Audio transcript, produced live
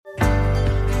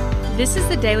This is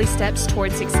the Daily Steps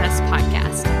Toward Success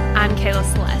podcast. I'm Kayla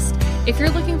Celeste. If you're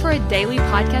looking for a daily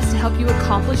podcast to help you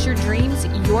accomplish your dreams,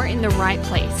 you're in the right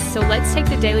place. So let's take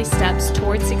the daily steps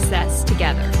toward success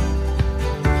together.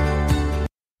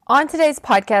 On today's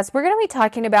podcast, we're going to be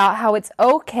talking about how it's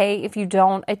okay if you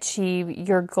don't achieve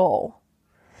your goal.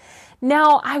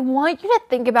 Now, I want you to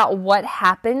think about what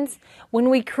happens when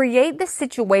we create this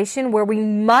situation where we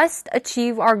must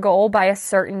achieve our goal by a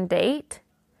certain date.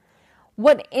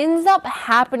 What ends up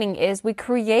happening is we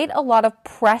create a lot of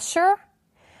pressure,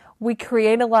 we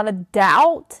create a lot of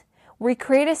doubt, we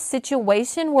create a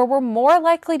situation where we're more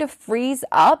likely to freeze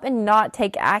up and not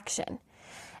take action.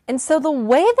 And so the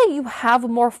way that you have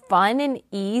more fun and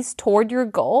ease toward your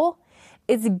goal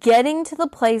is getting to the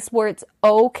place where it's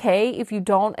okay if you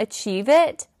don't achieve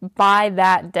it by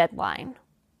that deadline.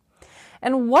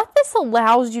 And what this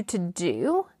allows you to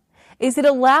do is it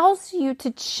allows you to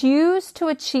choose to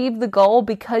achieve the goal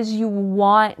because you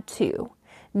want to,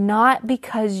 not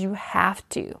because you have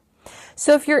to.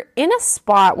 So if you're in a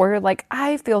spot where you're like,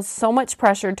 I feel so much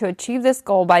pressure to achieve this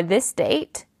goal by this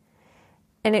date,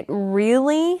 and it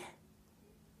really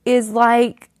is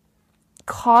like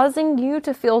causing you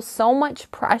to feel so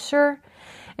much pressure,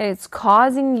 and it's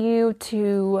causing you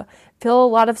to feel a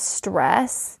lot of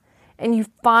stress, and you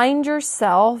find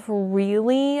yourself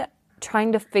really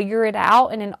trying to figure it out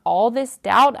and in all this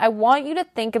doubt, I want you to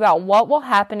think about what will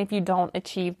happen if you don't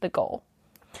achieve the goal.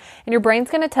 And your brain's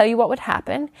going to tell you what would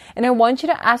happen. And I want you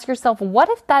to ask yourself, what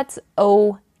if that's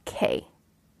okay?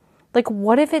 Like,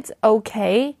 what if it's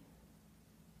okay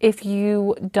if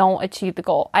you don't achieve the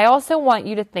goal? I also want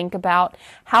you to think about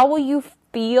how will you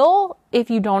feel if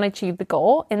you don't achieve the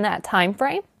goal in that time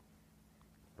frame?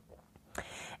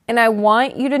 And I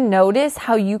want you to notice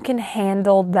how you can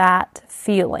handle that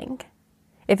feeling.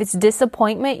 If it's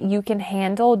disappointment, you can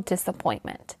handle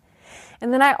disappointment.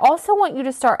 And then I also want you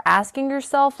to start asking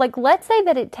yourself, like, let's say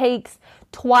that it takes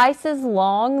twice as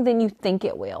long than you think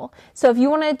it will. So if you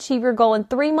want to achieve your goal in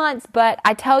 3 months, but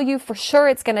I tell you for sure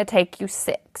it's going to take you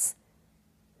 6.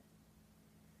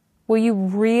 Will you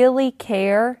really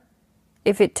care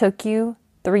if it took you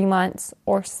 3 months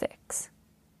or 6?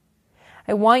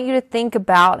 I want you to think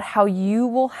about how you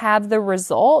will have the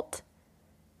result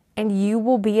and you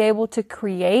will be able to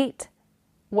create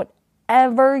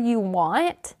whatever you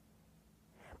want.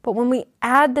 But when we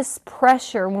add this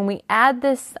pressure, when we add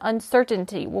this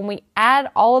uncertainty, when we add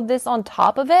all of this on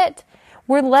top of it,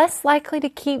 we're less likely to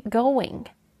keep going.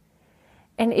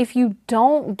 And if you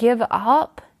don't give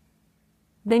up,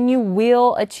 then you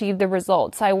will achieve the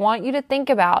result. So I want you to think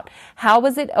about, how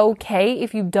is it okay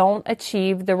if you don't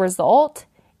achieve the result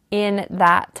in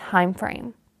that time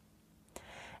frame?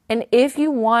 And if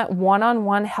you want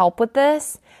one-on-one help with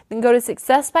this, then go to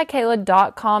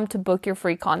successbykayla.com to book your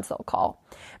free consult call.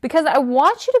 Because I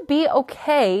want you to be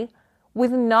okay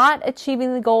with not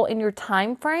achieving the goal in your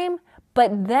time frame,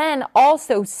 but then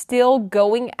also still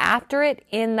going after it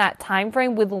in that time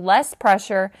frame with less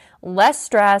pressure, less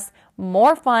stress,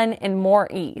 more fun, and more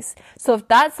ease. So if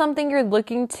that's something you're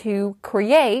looking to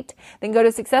create, then go to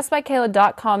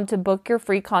successbykayla.com to book your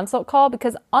free consult call,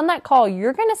 because on that call,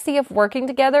 you're going to see if working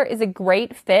together is a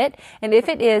great fit. And if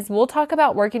it is, we'll talk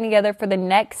about working together for the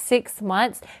next 6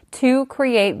 months to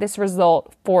create this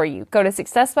result for you. Go to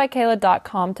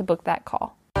successbykayla.com to book that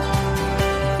call.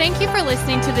 Thank you for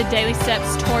listening to the Daily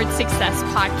Steps Toward Success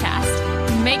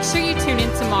podcast. Make sure you tune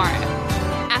in tomorrow.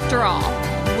 After all,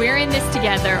 we're in this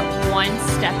together, one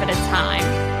step at a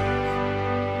time.